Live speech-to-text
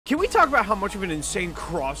Can we talk about how much of an insane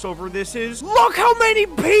crossover this is? Look how many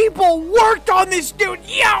people worked on this dude.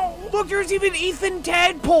 Yo! Look, there's even Ethan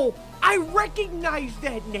Tadpole. I recognize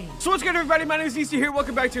that name. So what's good, everybody? My name is NeesterHere.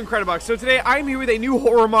 Welcome back to Incredibox. So today I'm here with a new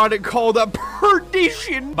horror mod called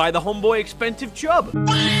Perdition by the homeboy Expensive Chubb. So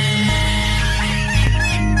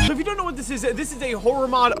if you don't know what this is a horror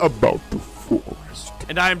mod about the forest.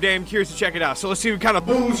 And I am damn curious to check it out. So let's see what kind of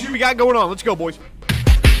bullshit we got going on. Let's go, boys.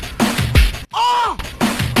 Oh!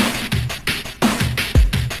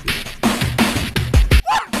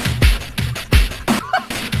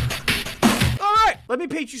 Let me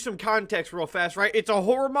paint you some context real fast, right? It's a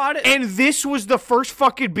horror mod, and this was the first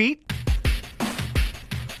fucking beat.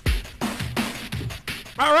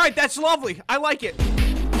 All right, that's lovely. I like it.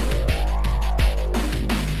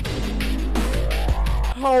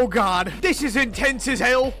 Oh, God. This is intense as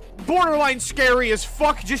hell. Borderline scary as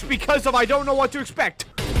fuck just because of I don't know what to expect.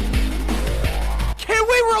 Can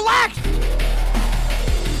we relax?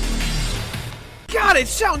 God, it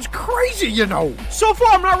sounds crazy, you know. So far,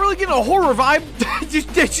 I'm not really getting a horror vibe.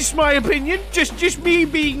 That's just my opinion. Just me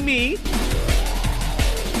being me.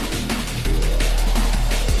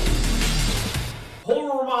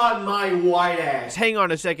 Horror mod my white ass. Hang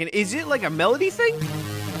on a second. Is it like a melody thing?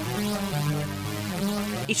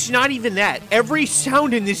 It's not even that. Every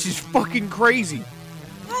sound in this is fucking crazy.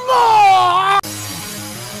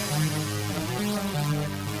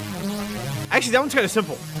 Actually, that one's kind of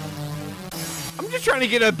simple. I'm just trying to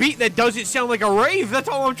get a beat that doesn't sound like a rave. That's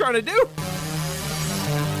all I'm trying to do.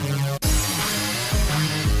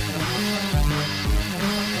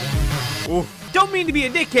 Ooh. Don't mean to be a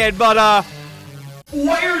dickhead, but,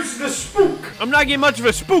 where's the spook? I'm not getting much of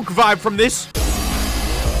a spook vibe from this.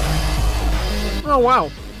 Oh,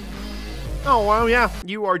 wow. Oh, well, yeah.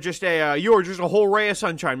 You are just a whole ray of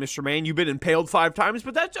sunshine, Mr. Man. You've been impaled 5 times,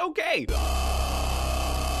 but that's okay.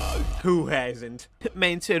 Who hasn't?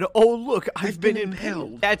 Man said, oh, look, I've been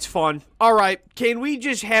impaled. That's fun. All right, can we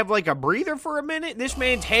just have, like, a breather for a minute? This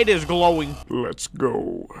man's head is glowing. Let's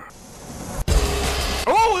go.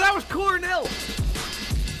 Oh, that was cooler than hell.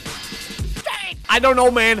 Dang. I don't know,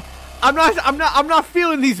 man. I'm not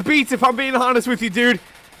feeling these beats, if I'm being honest with you, dude.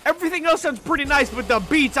 Everything else sounds pretty nice, but the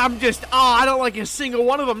beats, I don't like a single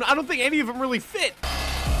one of them. I don't think any of them really fit.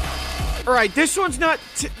 All right, this one's not.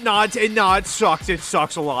 No, it sucks. It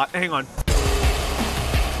sucks a lot. Hang on.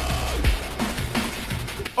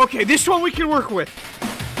 Okay, this one we can work with.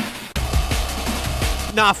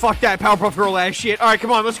 Nah, fuck that Powerpuff Girl ass shit. All right,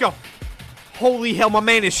 come on, let's go. Holy hell, my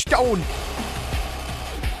man is stoned.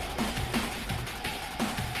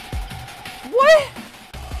 What?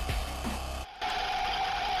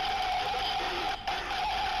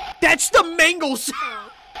 That's the mangle sound.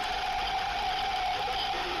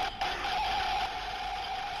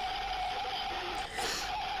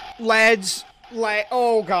 Lads,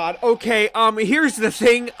 oh God, okay, here's the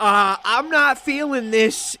thing, I'm not feeling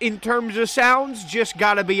this in terms of sounds, just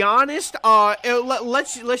gotta be honest,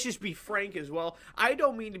 let's just be frank as well. I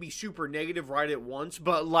don't mean to be super negative right at once,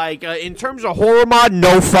 but like, in terms of horror mod,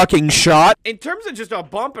 no fucking shot. In terms of just a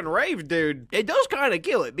bump and rave, dude, it does kind of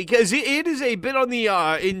kill it, because it is a bit on the,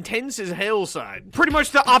 intense as hell side. Pretty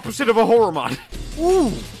much the opposite of a horror mod.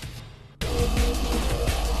 Ooh.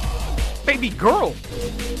 Baby girl.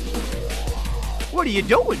 What are you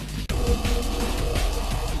doing?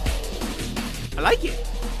 I like it.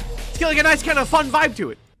 It's got like a nice kind of fun vibe to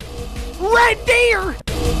it. Red deer!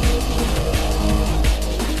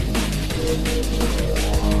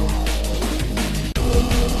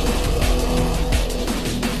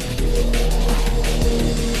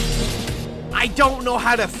 I don't know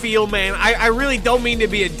how to feel, man. I really don't mean to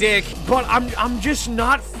be a dick, but I'm just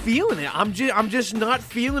not feeling it. I'm just not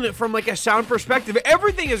feeling it from like a sound perspective.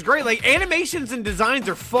 Everything is great. Like animations and designs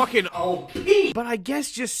are fucking OP. But I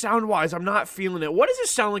guess just sound-wise, I'm not feeling it. What does it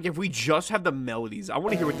sound like if we just have the melodies? I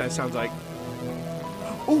want to hear what that sounds like.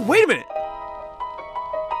 Oh, wait a minute.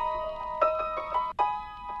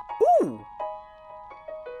 Ooh.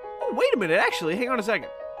 Oh, wait a minute, actually. Hang on a second.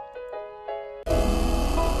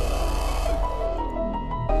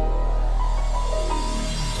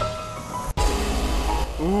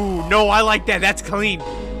 Ooh, no, I like that. That's clean.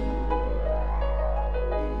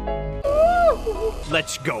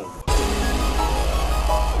 Let's go.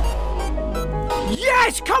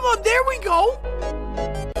 Yes, come on, there we go.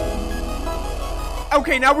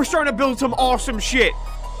 Okay, now we're starting to build some awesome shit.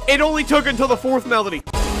 It only took until the 4th melody.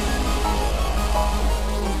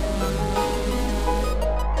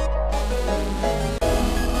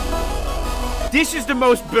 This is the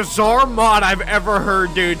most bizarre mod I've ever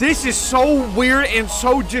heard, dude. This is so weird and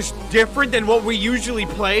so just different than what we usually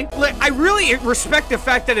play. Like, I really respect the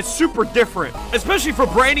fact that it's super different, especially for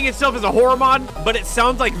branding itself as a horror mod, but it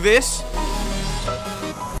sounds like this.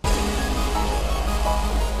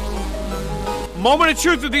 Moment of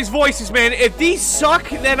truth with these voices, man. If these suck,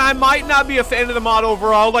 then I might not be a fan of the mod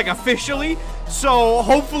overall, like officially. So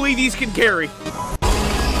hopefully these can carry.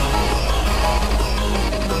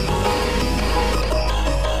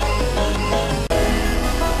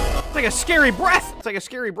 It's like a scary breath. It's like a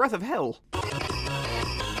scary breath of hell.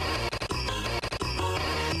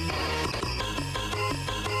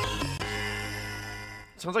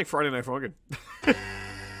 Sounds like Friday Night Funkin'.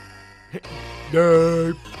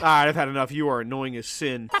 Alright, I've had enough. You are annoying as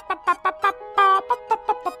sin. Come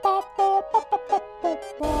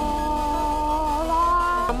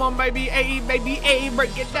on, baby, A,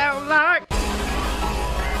 break it down like.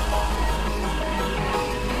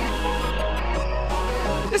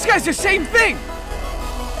 This guy's the same thing,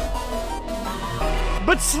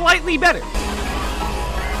 but slightly better.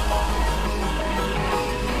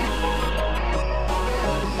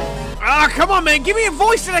 Ah, come on, man. Give me a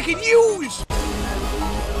voice that I can use.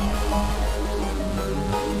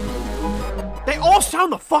 They all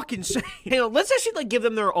sound the fucking same. Hang on, let's actually, like, give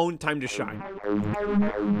them their own time to shine.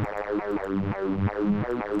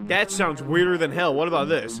 That sounds weirder than hell. What about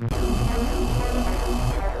this?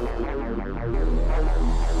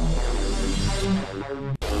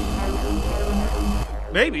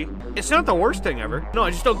 Maybe. It's not the worst thing ever. No,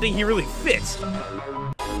 I just don't think he really fits.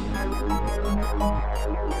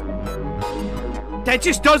 That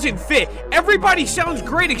just doesn't fit. Everybody sounds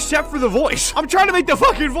great except for the voice. I'm trying to make the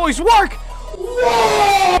fucking voice work.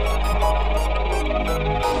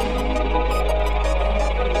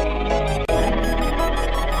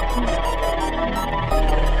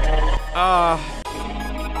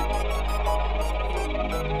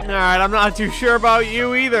 Alright, I'm not too sure about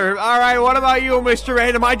you either. Alright, what about you, Mr.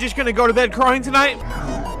 Ed? Am I just gonna go to bed crying tonight?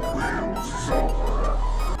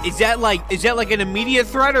 Is that like an immediate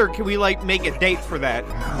threat, or can we, like, make a date for that?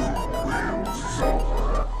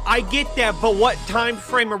 I get that, but what time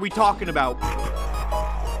frame are we talking about?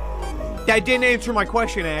 That didn't answer my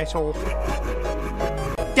question, asshole.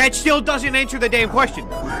 That still doesn't answer the damn question.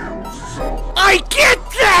 I get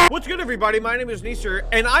that! What's good, everybody? My name is NeesterHere,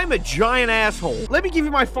 and I'm a giant asshole. Let me give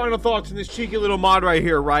you my final thoughts on this cheeky little mod right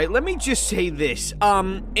here, right? Let me just say this.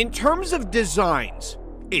 In terms of designs,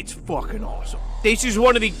 it's fucking awesome. This is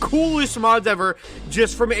one of the coolest mods ever,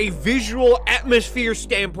 just from a visual atmosphere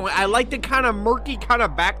standpoint. I like the kind of murky kind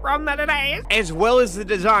of background that it has, as well as the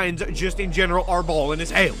designs just in general are ball in its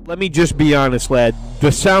hell. Let me just be honest, lad.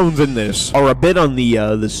 The sounds in this are a bit on the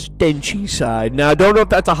stenchy side. Now, I don't know if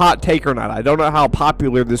that's a hot take or not. I don't know how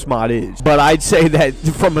popular this mod is, but I'd say that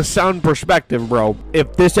from a sound perspective, bro,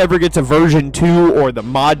 if this ever gets a version 2 or the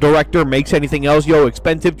mod director makes anything else, yo,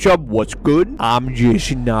 Expensive Chub, what's good? I'm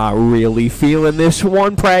just not really feeling this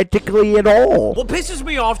one practically at all. What pisses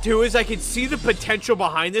me off too is I can see the potential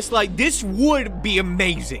behind this. Like, this would be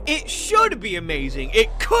amazing. It should be amazing.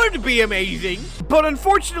 It could be amazing. But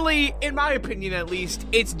unfortunately, in my opinion at least,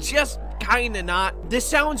 it's just kinda not. The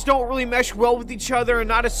sounds don't really mesh well with each other, and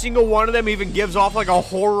not a single one of them even gives off like a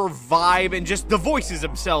horror vibe, and just the voices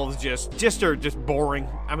themselves just are just boring.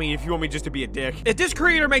 I mean, if you want me just to be a dick. If this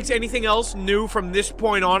creator makes anything else new from this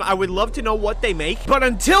point on, I would love to know what they make. But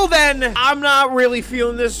until then, I'm not really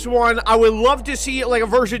feeling this one. I would love to see like a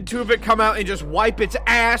version 2 of it come out and just wipe its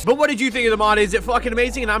ass. But what did you think of the mod? Is it fucking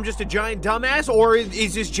amazing and I'm just a giant dumbass, or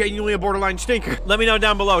is this genuinely a borderline stinker? Let me know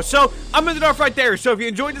down below. So I'm in the dark right there. So if you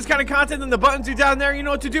enjoyed this kind of content, then the buttons are down there. You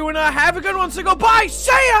know what to do, and have a good one. So go bye.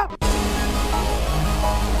 See ya.